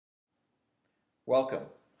Welcome,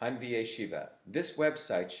 I'm VA Shiva. This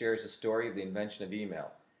website shares the story of the invention of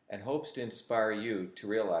email and hopes to inspire you to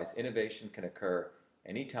realize innovation can occur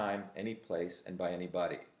anytime, any place, and by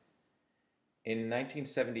anybody. In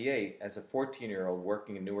 1978, as a 14-year-old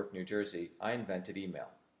working in Newark, New Jersey, I invented email.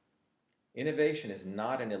 Innovation is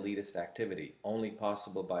not an elitist activity, only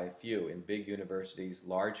possible by a few in big universities,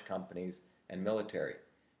 large companies, and military.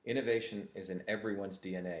 Innovation is in everyone's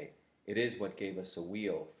DNA. It is what gave us a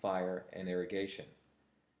wheel, fire, and irrigation.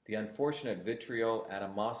 The unfortunate vitriol,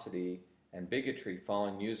 animosity, and bigotry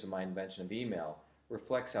following news of my invention of email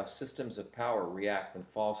reflects how systems of power react when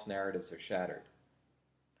false narratives are shattered.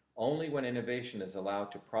 Only when innovation is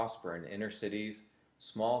allowed to prosper in inner cities,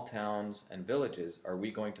 small towns, and villages are we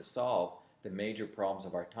going to solve the major problems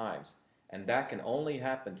of our times, and that can only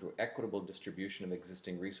happen through equitable distribution of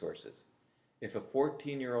existing resources. If a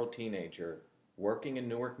 14-year-old teenager working in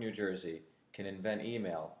Newark, New Jersey can invent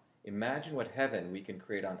email, imagine what heaven we can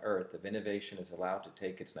create on earth if innovation is allowed to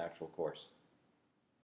take its natural course.